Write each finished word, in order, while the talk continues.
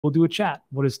we'll do a chat.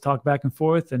 We'll just talk back and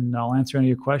forth, and I'll answer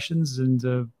any of your questions, and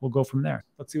we'll go from there.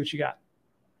 Let's see what you got.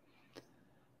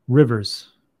 Rivers.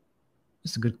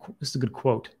 This is a good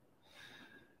quote.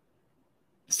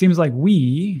 Seems like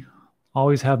we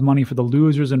always have money for the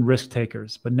losers and risk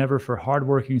takers, but never for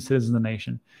hardworking citizens of the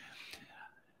nation.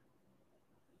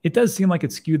 It does seem like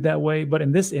it's skewed that way, but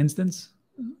in this instance,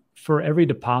 for every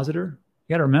depositor,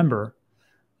 you got to remember,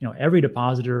 every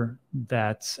depositor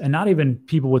and not even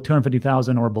people with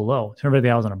 250,000 or below,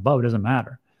 250,000 above, it doesn't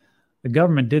matter. The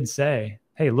government did say,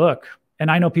 hey, look,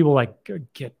 and I know people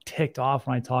get ticked off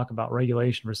when I talk about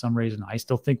regulation for some reason. I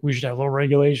still think we should have a little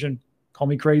regulation. Call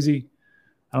me crazy.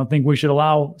 I don't think we should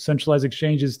allow centralized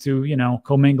exchanges to,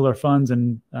 commingle our funds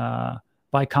and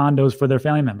buy condos for their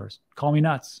family members. Call me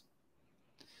nuts.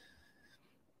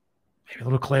 Maybe a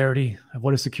little clarity of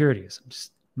what a security is. I'm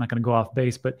not going to go off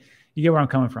base, but you get where I'm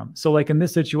coming from. So in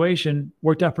this situation,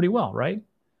 worked out pretty well, right?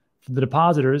 For the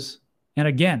depositors. And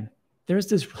again, there's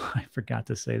this, I forgot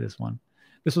to say this one.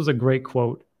 This was a great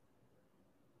quote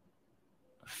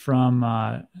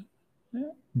from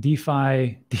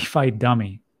DeFi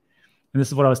Dummy. And this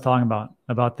is what I was talking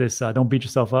about this. Don't beat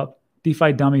yourself up.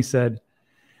 DeFi Dummy said,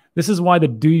 this is why the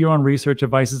do your own research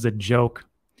advice is a joke.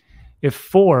 If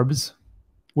Forbes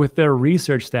with their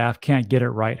research staff can't get it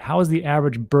right, how is the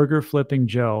average burger flipping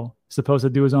Joe supposed to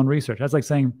do his own research? That's like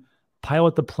saying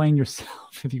pilot the plane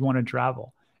yourself if you want to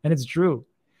travel. And it's true.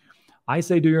 I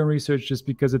say do your own research just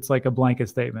because it's like a blanket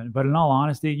statement. But in all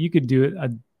honesty, you could do it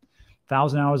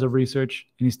 1,000 hours of research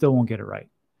and you still won't get it right.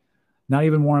 Not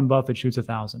even Warren Buffett shoots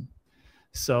 1,000.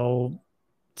 So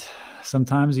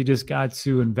sometimes you just got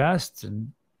to invest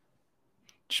and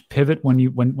pivot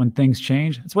when things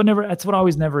change. I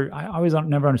always never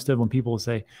understood when people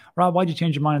say, Rob, why'd you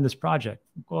change your mind on this project?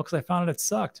 Well, because I found it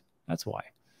sucked. That's why.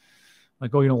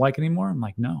 Like, oh, you don't like it anymore? I'm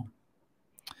like, no.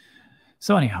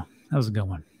 So anyhow, that was a good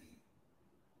one.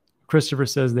 Christopher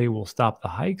says they will stop the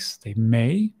hikes. They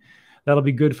may. That'll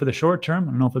be good for the short term. I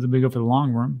don't know if it'll be good for the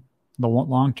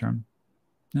long term.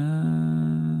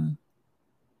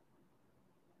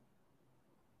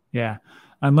 Yeah.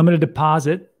 Unlimited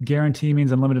deposit guarantee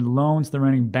means unlimited loans. The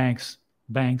remaining banks.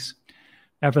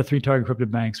 After 3 target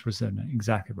encrypted banks were said.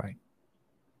 Exactly right.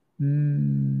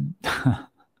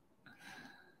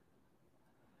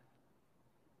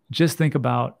 Just think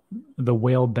about the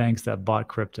whale banks that bought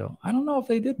crypto. I don't know if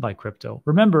they did buy crypto.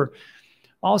 Remember,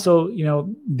 also,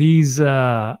 these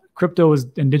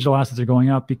cryptos and digital assets are going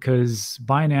up because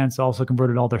Binance also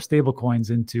converted all their stable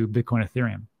coins into Bitcoin,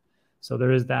 Ethereum. So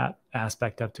there is that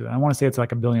aspect up to it. I want to say it's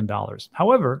like $1 billion.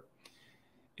 However,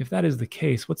 if that is the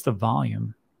case, what's the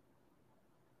volume?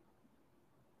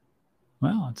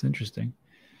 Well, it's interesting.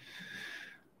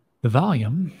 The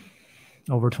volume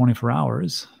over 24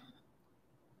 hours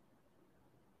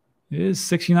is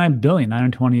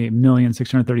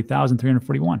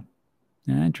 69,928,630,341.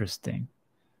 Interesting.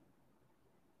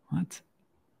 What?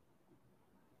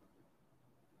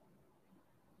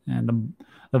 And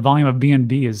the volume of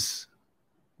BNB is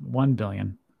 1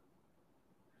 billion.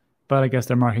 But I guess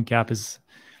their market cap it's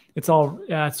sort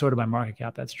of by market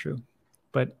cap. That's true.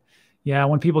 But yeah,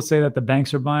 when people say that the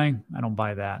banks are buying, I don't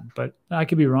buy that. But I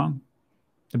could be wrong.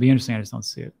 It'd be interesting. I just don't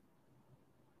see it.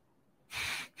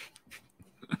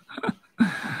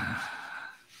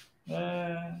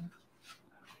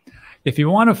 If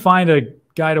you want to find a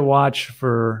guy to watch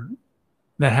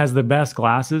that has the best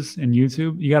glasses in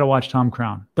YouTube, you got to watch Tom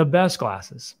Crown. The best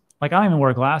glasses. Like, I don't even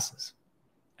wear glasses.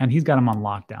 And he's got them on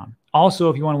lockdown. Also,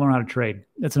 if you want to learn how to trade,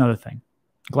 that's another thing.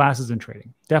 Glasses and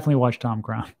trading. Definitely watch Tom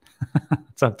Crown.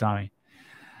 What's up, Tommy?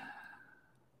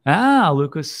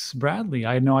 Lucas Bradley.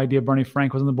 I had no idea Bernie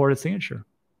Frank was on the board at Signature.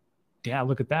 Yeah,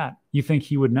 look at that. You think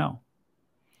he would know.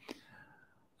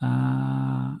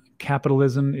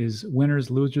 Capitalism is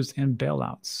winners, losers, and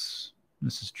bailouts.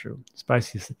 This is true.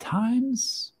 Spiciest at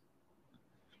times.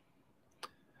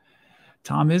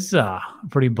 Tom is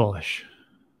pretty bullish.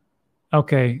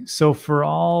 Okay, so for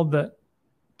all the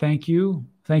thank you,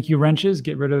 wrenches.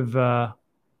 Get rid of the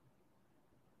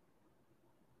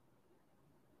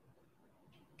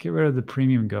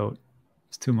premium goat.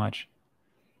 It's too much.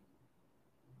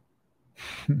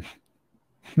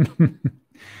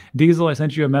 Diesel, I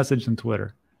sent you a message on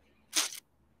Twitter.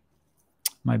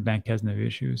 My bank has no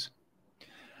issues.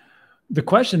 The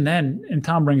question then, and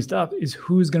Tom brings it up, is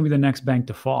who's going to be the next bank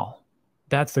to fall?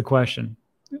 That's the question.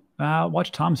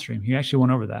 Watch Tom's stream. He actually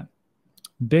went over that.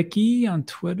 Bicky on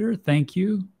Twitter, thank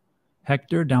you.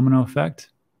 Hector, Domino Effect.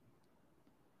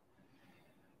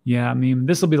 Yeah, I mean,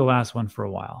 this will be the last one for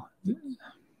a while.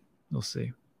 We'll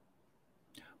see.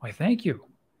 Why, thank you.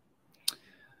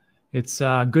 It's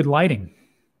good lighting.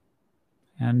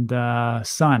 and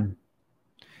sun.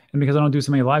 And because I don't do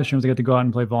so many live streams, I get to go out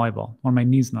and play volleyball. One of my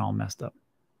knees not all messed up.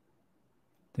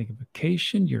 Take a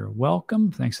vacation. You're welcome.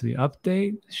 Thanks for the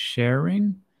update.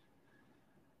 Sharing.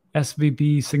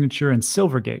 SVB signature and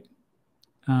Silvergate.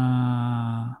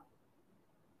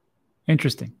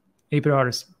 Interesting. 8-bit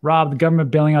artist. Rob, the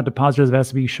government bailing out depositors of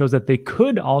SVB shows that they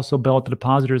could also bail out the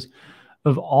depositors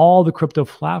of all the crypto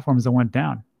platforms that went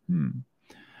down.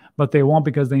 But they won't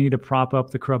because they need to prop up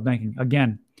the corrupt banking.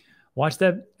 Again, watch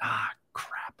that.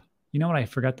 Crap. You know what I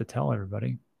forgot to tell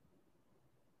everybody?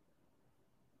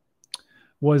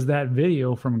 Was that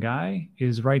video from Guy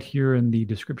is right here in the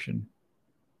description.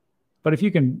 But if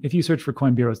you search for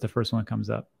Coin Bureau, it's the first one that comes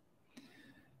up.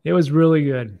 It was really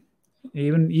good.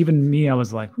 Even me, I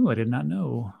was like, I did not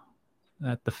know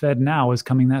that the Fed now is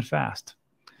coming that fast.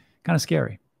 Kind of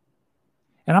scary.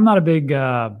 And I'm not a big,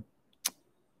 they're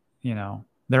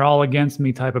all against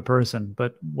me type of person.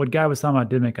 But what Guy was talking about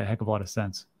did make a heck of a lot of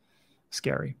sense.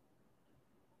 Scary.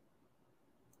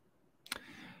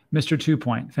 Mr. 2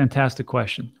 Point, fantastic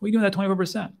question. What are you doing with that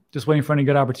 24%? Just waiting for any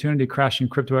good opportunity, crashing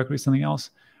crypto equity, something else?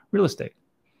 Real estate.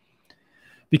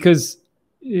 Because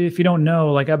if you don't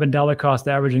know, like I've been dollar cost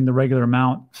averaging the regular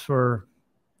amount for,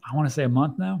 I want to say a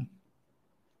month now.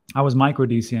 I was micro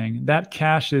DCing. That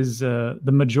cash is, the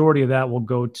majority of that will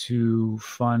go to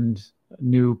fund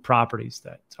new properties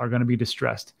that are going to be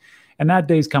distressed. And that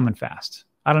day's coming fast.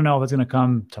 I don't know if it's going to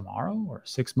come tomorrow or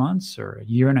 6 months or a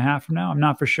year and a half from now. I'm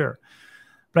not for sure.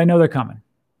 But I know they're coming.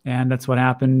 And that's what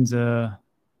happened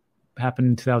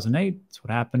in 2008. It's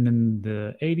what happened in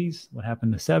the 80s, what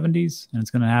happened in the 70s, and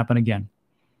it's going to happen again.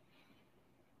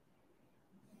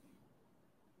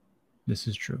 This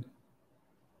is true.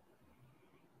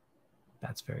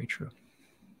 That's very true.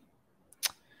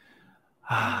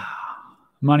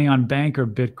 Money on bank or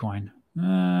Bitcoin?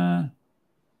 In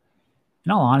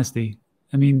all honesty,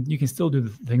 I mean, you can still do the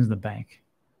things in the bank.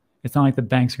 It's not like the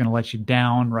banks are going to let you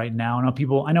down right now.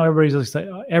 I know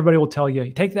everybody will tell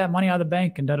you, take that money out of the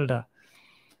bank and da-da-da.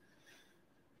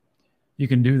 You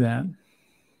can do that,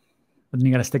 but then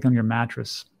you got to stick on your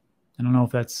mattress. I don't know if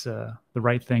that's the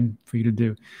right thing for you to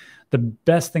do. The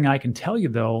best thing I can tell you,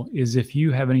 though, is if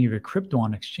you have any of your crypto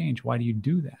on exchange, why do you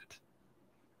do that?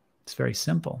 It's very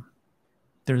simple.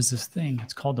 There's this thing.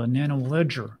 It's called a nano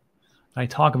ledger. I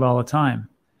talk about all the time,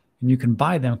 and you can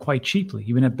buy them quite cheaply,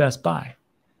 even at Best Buy.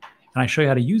 And I show you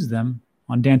how to use them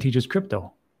on Dan Teaches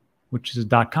Crypto, which is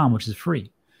 .com, which is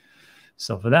free.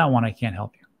 So for that one, I can't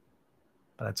help you,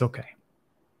 but that's okay.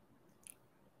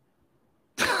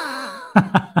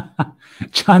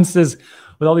 John says,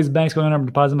 with all these banks going on, I'm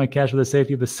depositing my cash with the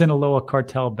safety of the Sinaloa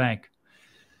cartel bank.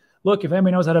 Look, if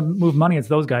anybody knows how to move money, it's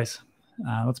those guys.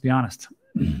 Let's be honest.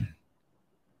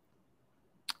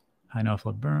 I know if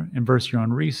LeBron, inverse your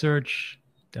own research.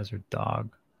 Desert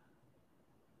Dog.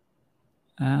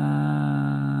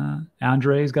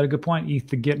 Andre's got a good point. ETH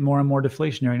to get more and more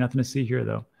deflationary. Nothing to see here,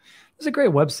 though. There's a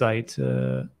great website,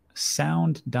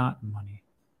 sound.money.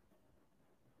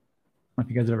 I don't know if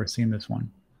you guys have ever seen this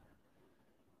one.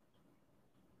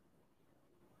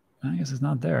 I guess it's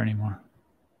not there anymore.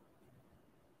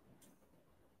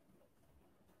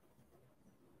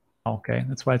 Okay,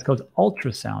 that's why it's called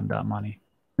ultrasound.money.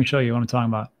 Let me show you what I'm talking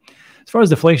about. As far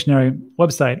as deflationary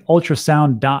website,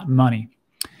 ultrasound.money.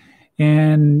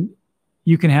 And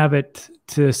you can have it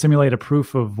to simulate a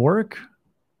proof of work,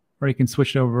 or you can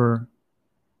switch it over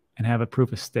and have a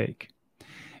proof of stake.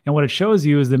 And what it shows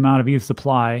you is the amount of ETH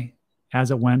supply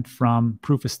as it went from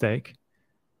proof of stake,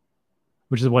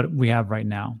 which is what we have right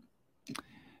now.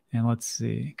 And let's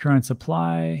see, current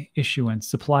supply, issuance,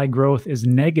 supply growth is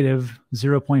negative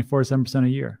 0.47% a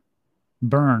year.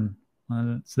 Burn. So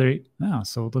it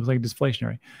looks like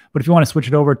deflationary. But if you want to switch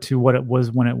it over to what it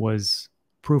was when it was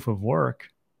proof of work,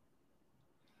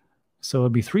 so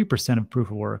it'd be 3% of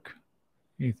proof of work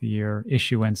a year,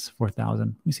 issuance 4,000.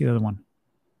 Let me see the other one.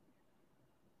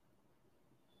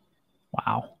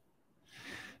 Wow.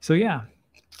 So yeah,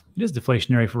 it is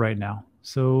deflationary for right now.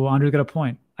 So Andre's got a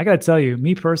point. I got to tell you,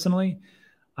 me personally,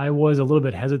 I was a little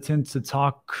bit hesitant to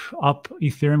talk up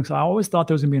Ethereum because I always thought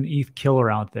there was going to be an ETH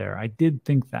killer out there. I did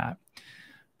think that.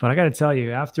 But I got to tell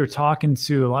you, after talking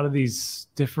to a lot of these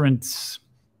different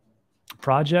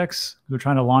projects, we're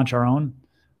trying to launch our own,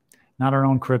 not our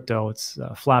own crypto. It's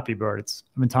Flappy Bird.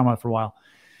 I've been talking about it for a while.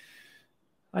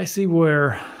 I see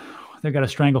where they've got a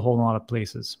stranglehold in a lot of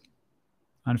places,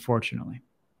 unfortunately.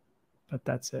 But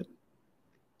that's it.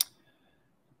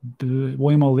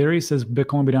 William O'Leary says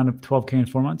Bitcoin will be down to 12K in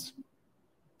 4 months.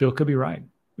 Bill could be right.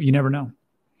 But you never know.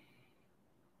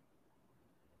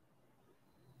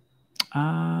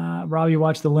 Rob, you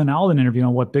watched the Lynn Alden interview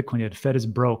on what Bitcoin did. Fed is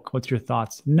broke. What's your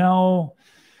thoughts? No,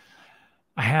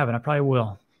 I haven't. I probably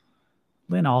will.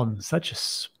 Lynn Alden,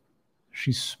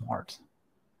 she's smart.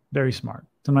 Very smart.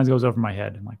 Sometimes it goes over my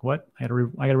head. I'm like, what? I got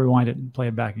to rewind it and play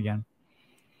it back again.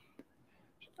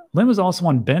 Lynn was also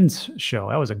on Ben's show.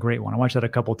 That was a great one. I watched that a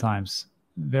couple times.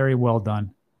 Very well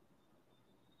done.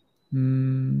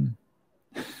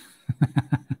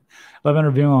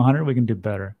 1100 viewing 100. We can do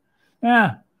better.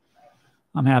 Yeah,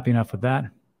 I'm happy enough with that.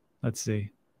 Let's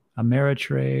see.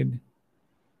 Ameritrade.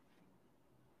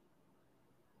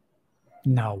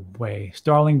 No way.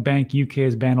 Starling Bank UK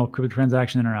has banned all crypto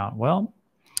transaction in or out. Well,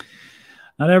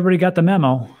 not everybody got the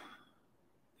memo.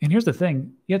 And here's the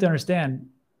thing. You have to understand,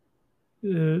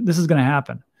 this is going to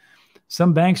happen.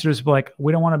 Some banks are just like,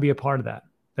 we don't want to be a part of that.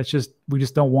 We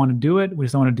just don't want to do it. We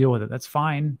just don't want to deal with it. That's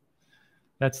fine.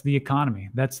 That's the economy.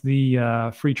 That's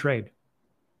the free trade.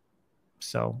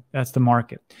 So that's the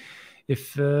market.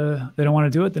 If they don't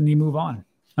want to do it, then you move on.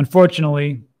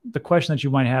 Unfortunately, the question that you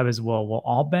might have is, well, will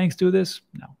all banks do this?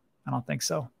 No, I don't think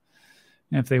so.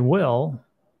 And if they will,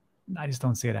 I just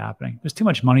don't see it happening. There's too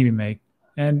much money to make.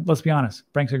 And let's be honest,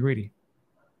 banks are greedy.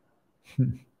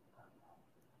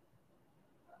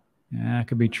 Yeah, it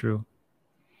could be true.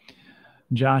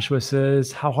 Joshua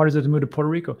says, how hard is it to move to Puerto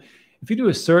Rico? If you do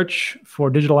a search for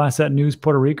digital asset news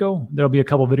Puerto Rico, there'll be a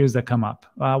couple videos that come up.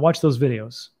 Watch those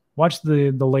videos. Watch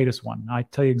the latest one. I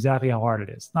tell you exactly how hard it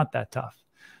is. It's not that tough,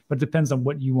 but it depends on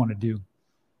what you want to do.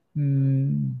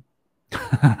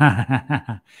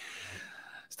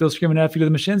 Still screaming F you to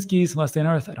the Mashinskis unless they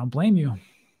unearth. I don't blame you.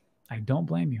 I don't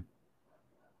blame you.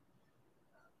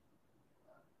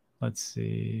 Let's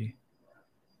see.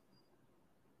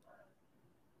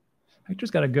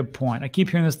 Hector's got a good point. I keep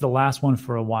hearing this the last one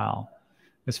for a while.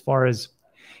 As far as,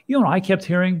 what I kept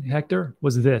hearing, Hector,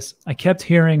 was this. I kept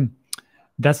hearing,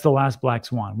 that's the last black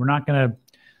swan. We're not going to,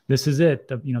 this is it.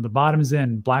 The bottom's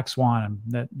in, black swan.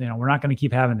 That, we're not going to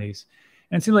keep having these.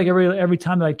 And it seems like every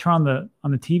time that I turn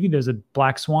on the TV, there's a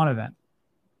black swan event.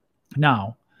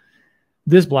 Now,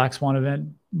 this black swan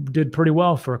event did pretty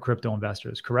well for crypto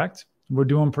investors, correct? We're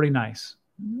doing pretty nice,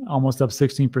 almost up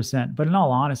 16%. But in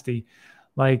all honesty,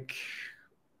 like,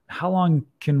 how long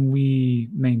can we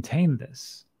maintain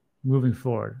this moving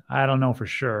forward? I don't know for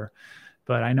sure,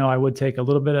 but I know I would take a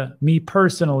little bit of, me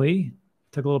personally,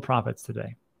 took a little profits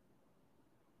today.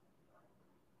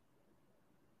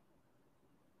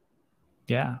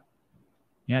 Yeah,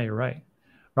 you're right.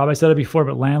 Rob, I said it before,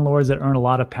 but landlords that earn a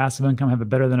lot of passive income have it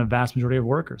better than a vast majority of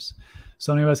workers.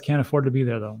 So many of us can't afford to be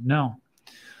there, though. No,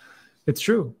 it's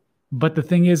true. But the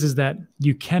thing is that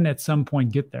you can at some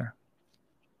point get there.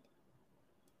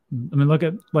 I mean,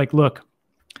 look.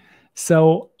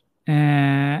 So,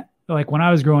 like when I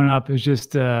was growing up, it was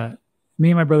just me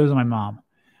and my brothers and my mom.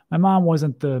 My mom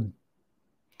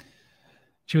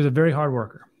she was a very hard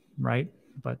worker, right?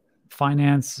 But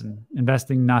finance and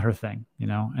investing, not her thing,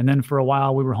 And then for a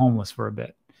while, we were homeless for a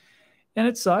bit. And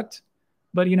it sucked.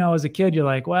 But, as a kid, you're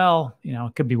like, well,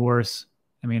 it could be worse.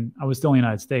 I mean, I was still in the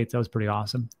United States. That was pretty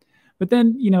awesome. But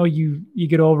then, you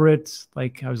get over it.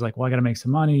 Like, I was like, well, I got to make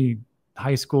some money.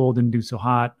 High school didn't do so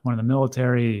hot. Went in the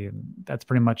military. And that's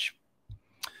pretty much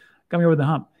got me over the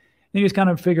hump. Then you just kind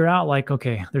of figure out like,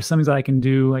 okay, there's some things that I can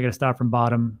do. I got to start from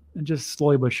bottom and just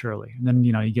slowly but surely. And then,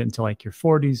 you get into like your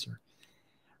 40s or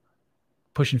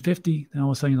pushing 50. Then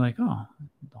all of a sudden you're like, oh,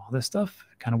 all this stuff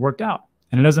kind of worked out.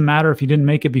 And it doesn't matter if you didn't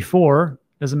make it before.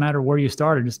 It doesn't matter where you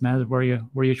started. It just matters where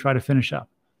you try to finish up.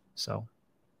 So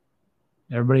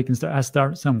everybody can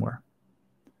start somewhere.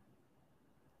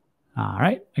 All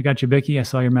right. I got you, Vicky. I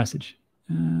saw your message.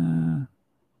 In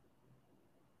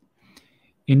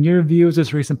your view, is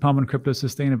this recent pump in crypto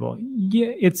sustainable?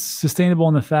 Yeah, it's sustainable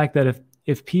in the fact that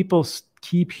if people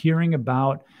keep hearing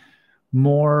about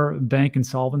more bank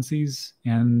insolvencies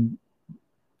and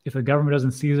if the government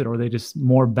doesn't seize it or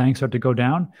more banks start to go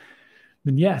down,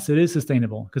 then yes, it is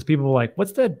sustainable because people are like,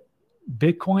 what's that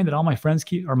Bitcoin that all my friends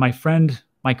keep, or my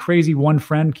crazy one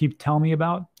friend keep telling me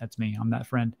about? That's me. I'm that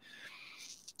friend.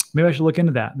 Maybe I should look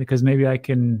into that because maybe I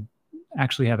can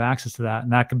actually have access to that.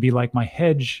 And that could be like my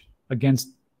hedge against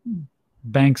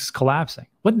banks collapsing.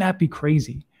 Wouldn't that be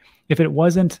crazy? If it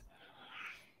wasn't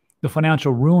the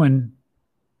financial ruin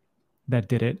that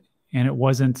did it, and it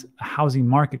wasn't a housing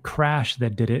market crash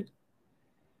that did it,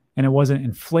 and it wasn't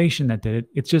inflation that did it,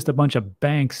 it's just a bunch of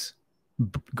banks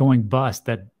going bust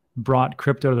that brought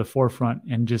crypto to the forefront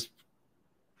and just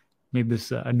made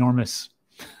this enormous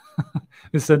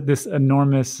this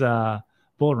enormous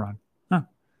bull run. Huh.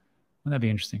 Wouldn't that be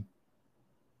interesting?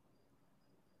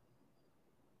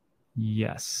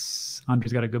 Yes.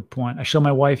 Andre's got a good point. I show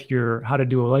my wife your how to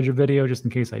do a ledger video just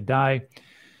in case I die.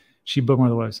 She bookmarked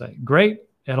the website. Great.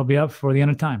 It'll be up for the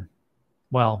end of time.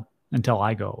 Well, until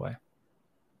I go away.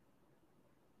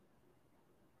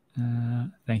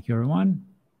 Thank you, everyone.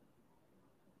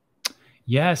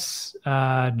 Yes.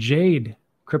 Jade,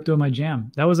 Crypto in My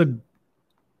Jam. That was a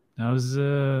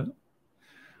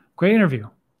great interview.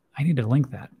 I need to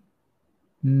link that.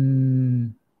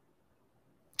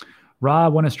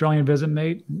 Rob, one Australian visit,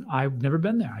 mate. I've never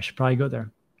been there. I should probably go there.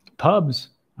 Pubs.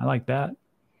 I like that.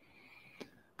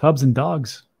 Pubs and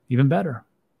dogs. Even better.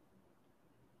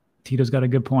 Tito's got a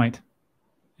good point.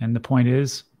 And the point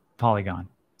is Polygon.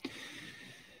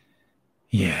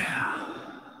 Yeah.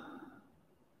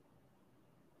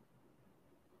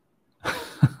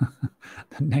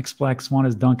 The next black swan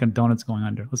is Dunkin' Donuts going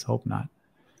under. Let's hope not.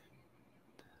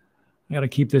 I got to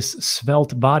keep this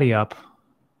svelte body up.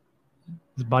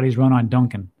 His body's run on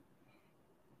Duncan.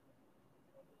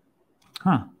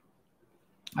 Huh.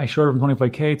 I shorted from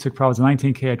 25K, took profits of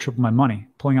 19K. I tripled my money,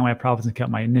 pulling out my profits and kept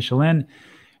my initial in,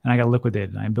 and I got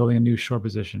liquidated. I'm building a new short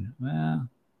position.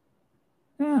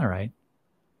 All right.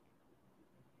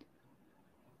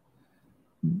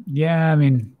 Yeah, I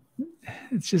mean,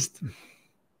 it's just,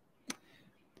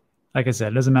 like I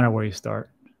said, it doesn't matter where you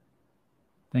start.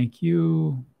 Thank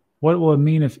you. What will it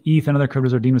mean if ETH and other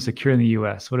cryptos are deemed as secure in the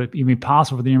US? Would it even be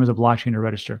possible for the members of blockchain to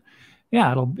register?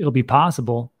 Yeah, it'll be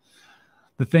possible.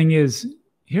 The thing is,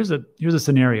 here's a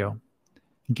scenario.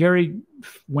 Gary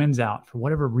wins out for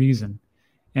whatever reason,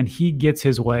 and he gets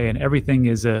his way, and everything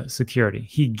is a security.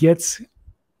 He gets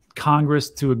Congress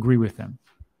to agree with him,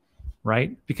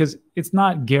 right? Because it's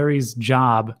not Gary's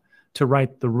job to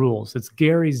write the rules. It's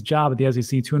Gary's job at the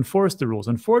SEC to enforce the rules.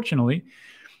 Unfortunately,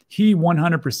 he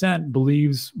 100%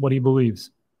 believes what he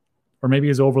believes. Or maybe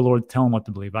his overlord tell him what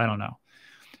to believe. I don't know.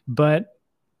 But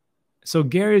so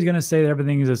Gary is going to say that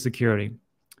everything is a security.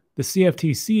 The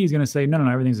CFTC is going to say, no,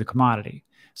 everything's a commodity.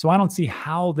 So I don't see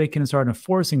how they can start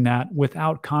enforcing that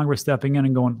without Congress stepping in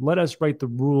and going, let us write the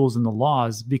rules and the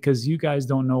laws, because you guys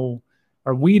don't know,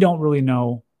 or we don't really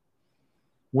know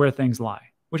where things lie,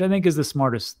 which I think is the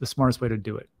smartest way to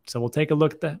do it. So we'll take a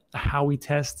look at how we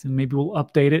test, and maybe we'll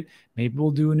update it. Maybe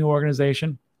we'll do a new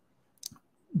organization.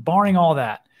 Barring all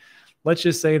that, let's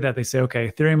just say that they say, okay,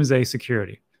 Ethereum is a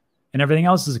security and everything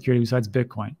else is security besides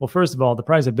Bitcoin. Well, first of all, the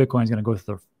price of Bitcoin is going to go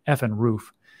through the effing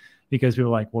roof, because people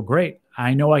are like, well, great,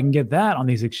 I know I can get that on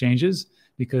these exchanges,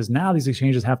 because now these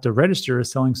exchanges have to register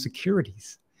as selling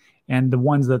securities. And the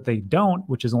ones that they don't,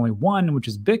 which is only one, which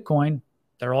is Bitcoin,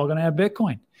 they're all going to have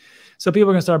Bitcoin. So people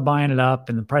are going to start buying it up,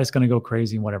 and the price is going to go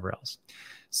crazy and whatever else.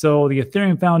 So the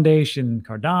Ethereum Foundation,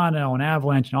 Cardano, and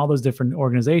Avalanche, and all those different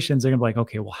organizations, they're going to be like,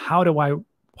 okay, well,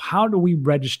 how do we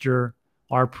register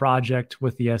our project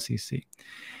with the SEC?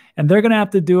 And they're going to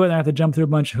have to do it. They have to jump through a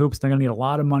bunch of hoops. They're going to need a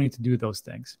lot of money to do those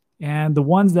things. And the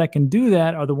ones that can do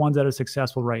that are the ones that are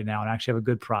successful right now and actually have a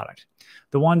good product.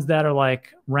 The ones that are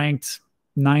like ranked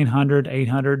 900,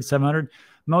 800, 700,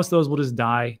 most of those will just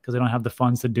die because they don't have the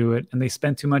funds to do it. And they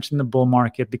spent too much in the bull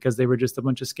market because they were just a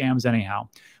bunch of scams anyhow.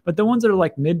 But the ones that are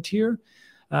like mid-tier,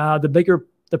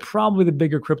 probably the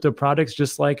bigger crypto products,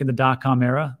 just like in the .com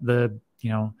era, the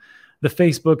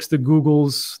Facebooks, the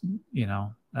Googles,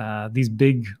 these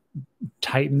big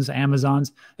titans,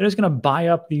 Amazons, they're just going to buy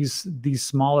up these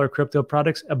smaller crypto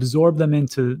products, absorb them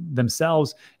into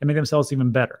themselves, and make themselves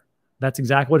even better. That's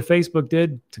exactly what Facebook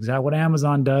did. It's exactly what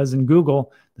Amazon does, and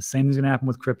Google. The same is going to happen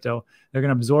with crypto. They're going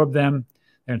to absorb them.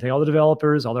 They're going to take all the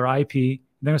developers, all their IP. They're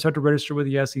going to start to register with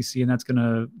the SEC,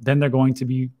 and then they're going to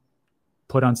be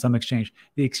put on some exchange.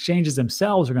 The exchanges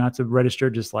themselves are going to have to register,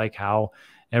 just like how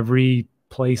every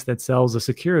place that sells a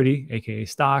security, aka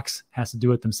stocks, has to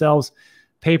do it themselves.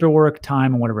 Paperwork,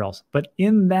 time, and whatever else. But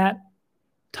in that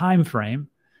time frame,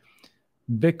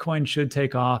 Bitcoin should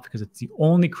take off, because it's the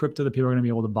only crypto that people are going to be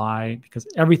able to buy, because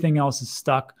everything else is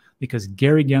stuck because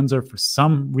Gary Gensler, for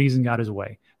some reason, got his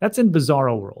way. That's in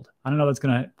Bizarro world. I don't know that's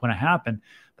going to happen,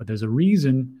 but there's a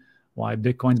reason why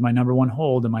Bitcoin's my #1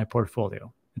 hold in my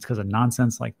portfolio. It's because of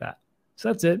nonsense like that. So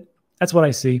that's it. That's what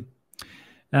I see.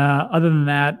 Other than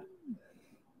that,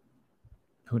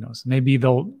 who knows? Maybe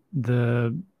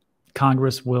the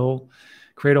Congress will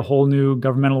create a whole new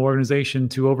governmental organization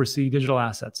to oversee digital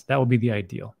assets. That would be the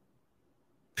ideal.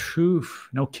 Poof,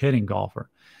 no kidding, golfer.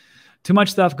 Too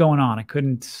much stuff going on. I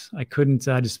couldn't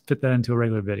just fit that into a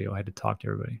regular video. I had to talk to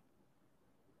everybody.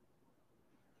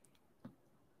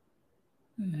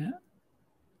 Yeah.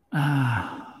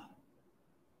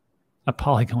 A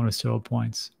Polygon with 0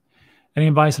 points. Any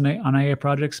advice on AA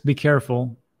projects? Be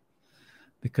careful,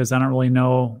 because I don't really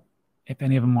know if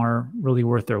any of them are really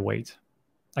worth their weight.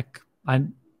 Like I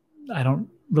don't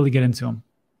really get into them.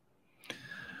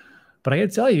 But I got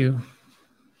to tell you,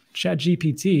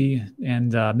 ChatGPT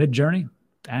and Midjourney,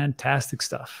 fantastic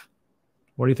stuff.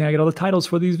 Where do you think I get all the titles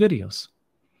for these videos?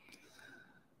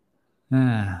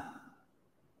 Yeah,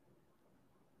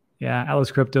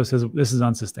 Alice Crypto says this is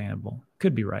unsustainable.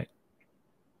 Could be right.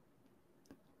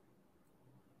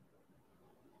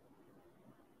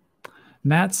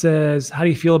 Matt says, how do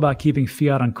you feel about keeping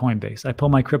fiat on Coinbase? I pull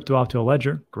my crypto off to a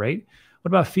ledger. Great. What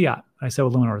about fiat? I said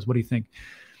with limit orders. What do you think?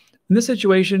 In this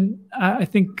situation, I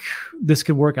think this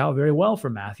could work out very well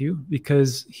for Matthew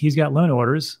because he's got limit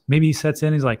orders. Maybe he sets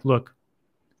in, he's like, look,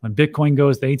 when Bitcoin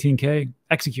goes to 18K,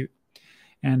 execute.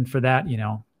 And for that, you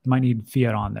might need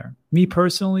fiat on there. Me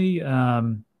personally,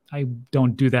 I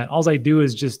don't do that. All I do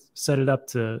is just set it up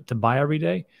to buy every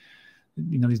day,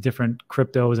 these different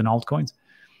cryptos and altcoins.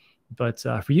 But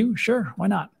for you, sure, why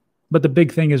not? But the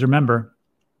big thing is, remember,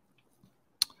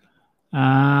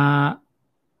 and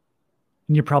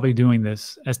you're probably doing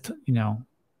this as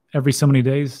every so many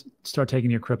days, start taking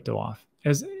your crypto off,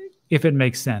 as if it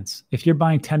makes sense. If you're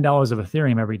buying $10 of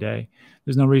Ethereum every day,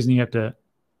 there's no reason you have to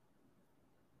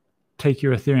take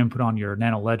your Ethereum, put on your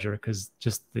Nano Ledger, because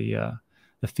just the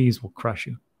fees will crush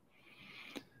you.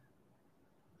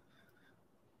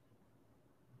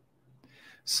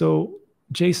 So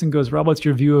Jason goes, Rob, what's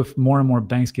your view if more and more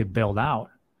banks get bailed out?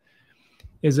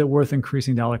 Is it worth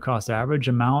increasing dollar cost average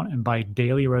amount and buy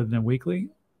daily rather than weekly?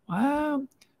 I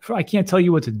can't tell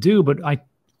you what to do, but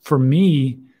for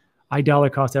me, I dollar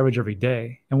cost average every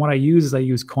day. And what I use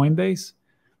Coinbase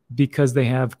because they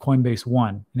have Coinbase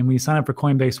One. And when you sign up for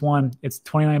Coinbase One, it's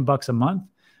 $29 a month,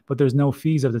 but there's no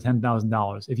fees up to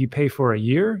 $10,000. If you pay for a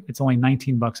year, it's only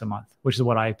 $19 a month, which is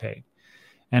what I paid.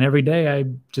 And every day I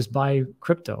just buy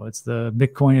crypto. It's the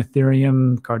Bitcoin,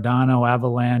 Ethereum, Cardano,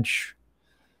 Avalanche,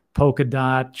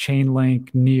 Polkadot,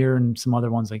 Chainlink, Near, and some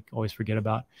other ones I always forget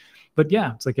about. But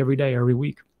yeah, it's like every day, every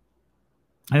week.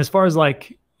 And as far as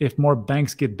like if more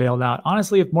banks get bailed out,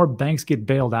 honestly, if more banks get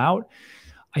bailed out,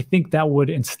 I think that would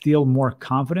instill more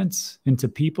confidence into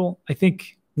people. I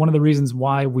think one of the reasons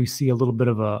why we see a little bit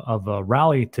of a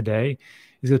rally today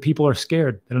is that people are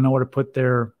scared. They don't know where to put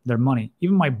their money.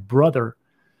 Even my brother,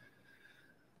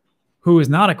 who is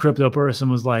not a crypto person,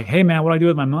 was like, hey, man, what do I do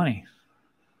with my money?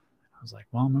 I was like,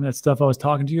 well, remember that stuff I was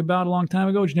talking to you about a long time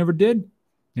ago, which you never did?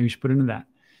 Maybe you should put it into that.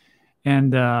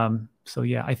 And so,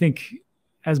 yeah, I think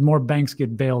as more banks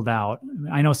get bailed out,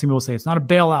 I know some people say it's not a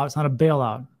bailout, it's not a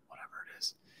bailout, whatever it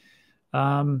is.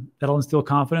 That'll instill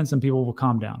confidence and people will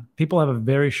calm down. People have a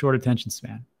very short attention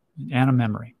span and a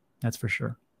memory, that's for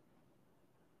sure.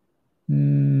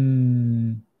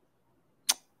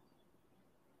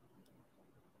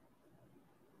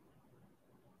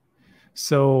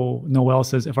 So Noel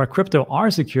says, if our crypto are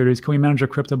securities, can we manage our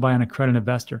crypto by an accredited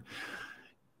investor?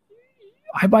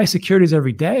 I buy securities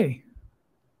every day.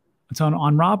 It's on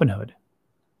Robinhood.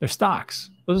 They're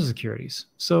stocks. Those are securities.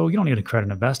 So you don't need an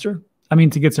accredited investor. I mean,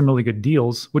 to get some really good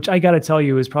deals, which I got to tell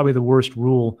you is probably the worst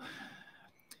rule.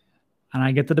 And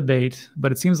I get the debate,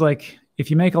 but it seems like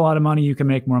if you make a lot of money, you can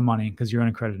make more money because you're an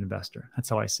accredited investor. That's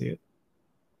how I see it.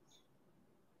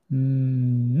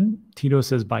 Tito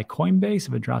says, buy Coinbase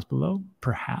if it drops below.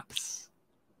 Perhaps.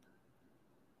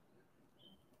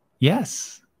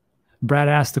 Yes. Brad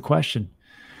asked the question.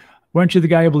 Weren't you the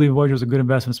guy who believed Voyager was a good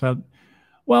investment?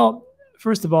 Well,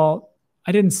 first of all,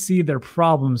 I didn't see their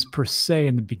problems per se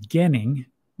in the beginning,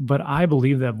 but I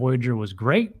believe that Voyager was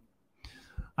great.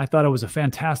 I thought it was a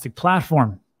fantastic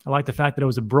platform. I liked the fact that it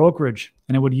was a brokerage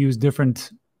and it would use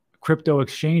different crypto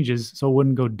exchanges so it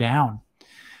wouldn't go down.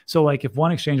 So like if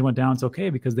one exchange went down, it's okay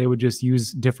because they would just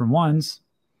use different ones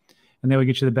and they would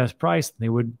get you the best price. They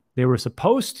were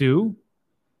supposed to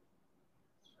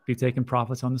be taking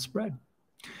profits on the spread.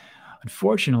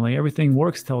 Unfortunately, everything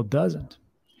works till it doesn't.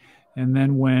 And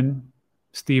then when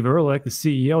Steve Ehrlich, the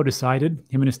CEO,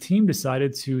 him and his team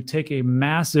decided to take a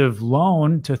massive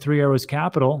loan to Three Arrows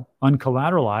Capital,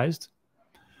 uncollateralized,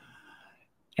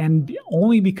 and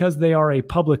only because they are a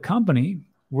public company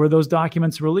were those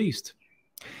documents released.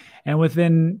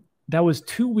 And that was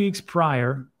 2 weeks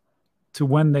prior to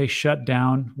when they shut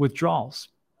down withdrawals.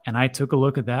 And I took a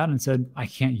look at that and said, I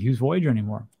can't use Voyager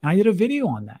anymore. And I did a video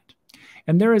on that.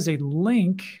 And there is a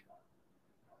link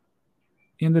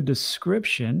in the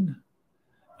description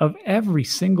of every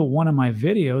single one of my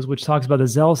videos, which talks about the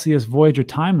Celsius Voyager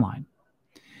timeline.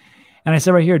 And I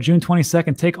said right here, June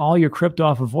 22nd, take all your crypto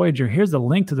off of Voyager. Here's the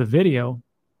link to the video.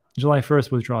 July 1st,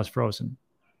 withdrawals frozen.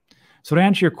 So to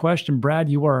answer your question, Brad,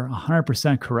 you are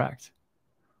 100% correct.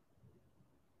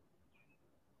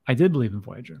 I did believe in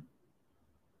Voyager.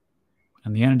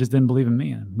 In the end, I just didn't believe in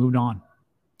me and moved on.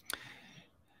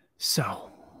 So,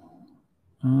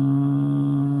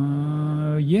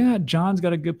 yeah, John's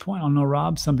got a good point. I don't know,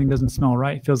 Rob. Something doesn't smell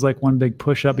right. Feels like one big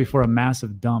push up before a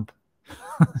massive dump.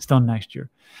 It's done next year.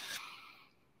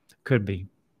 Could be.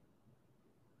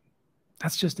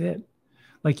 That's just it.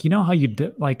 Like, you know how you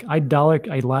like I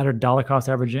ladder dollar cost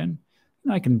average in,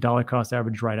 and I can dollar cost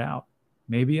average right out.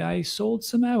 Maybe I sold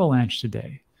some Avalanche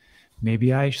today.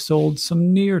 Maybe I sold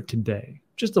some near today,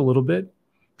 just a little bit,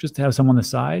 just to have some on the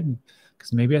side,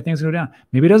 because maybe I think it's going to go down.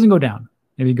 Maybe it doesn't go down.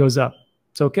 Maybe it goes up.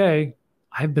 It's okay.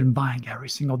 I've been buying every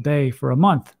single day for a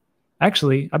month.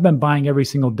 Actually, I've been buying every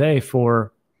single day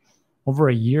for over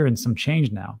a year and some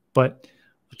change now, but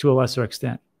to a lesser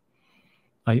extent,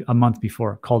 a month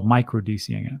before, called micro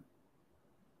DCing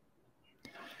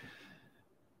it.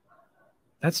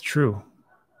 That's true.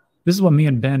 This is what me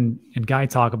and Ben and Guy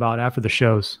talk about after the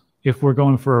shows, if we're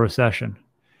going for a recession. And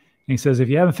he says, if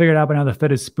you haven't figured out by now, the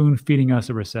Fed is spoon feeding us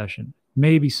a recession.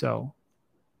 Maybe so,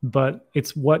 but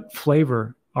it's what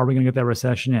flavor are we going to get that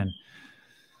recession in?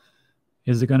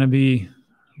 Is it going to be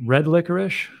red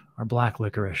licorice or black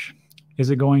licorice? Is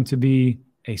it going to be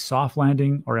a soft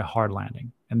landing or a hard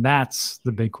landing? And that's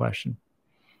the big question.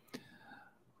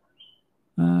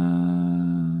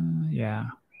 Yeah.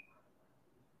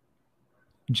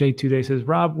 J2Day says,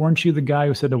 Rob, weren't you the guy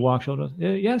who said to walk shoulders?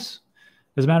 Yes.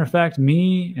 As a matter of fact,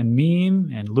 me and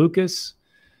Meme and Lucas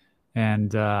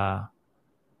and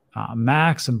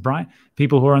Max and Brian,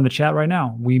 people who are in the chat right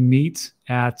now, we meet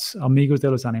at Amigos de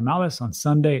los Animales on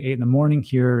Sunday, 8 in the morning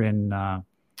here in,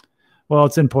 well,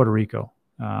 it's in Puerto Rico,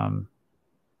 but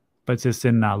it's just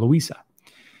in Luisa.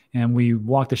 And we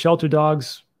walk the shelter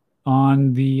dogs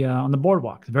on the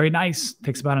boardwalk. It's very nice. It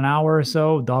takes about an hour or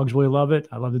so. Dogs really love it.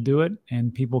 I love to do it.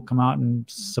 And people come out and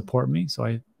support me. So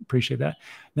I appreciate that.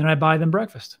 Then I buy them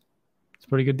breakfast. It's a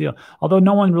pretty good deal. Although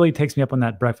no one really takes me up on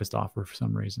that breakfast offer for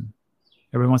some reason.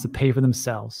 Everyone wants to pay for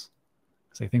themselves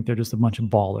because they think they're just a bunch of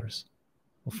ballers.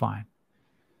 Well, fine.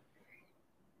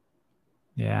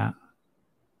 Yeah.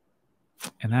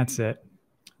 And that's it.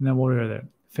 And then what are there?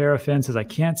 Farafin says, I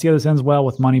can't see how this ends well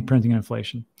with money printing and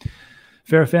inflation.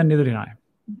 Farafin, neither do I.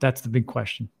 That's the big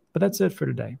question. But that's it for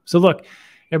today. So look,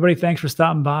 everybody, thanks for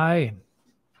stopping by and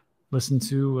listen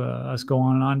to us go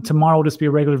on and on. Tomorrow will just be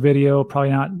a regular video,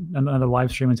 probably not another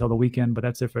live stream until the weekend, but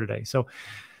that's it for today. So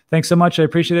thanks so much. I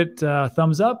appreciate it.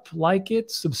 Thumbs up, like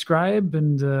it, subscribe,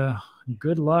 and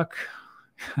good luck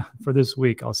for this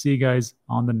week. I'll see you guys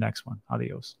on the next one.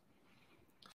 Adios.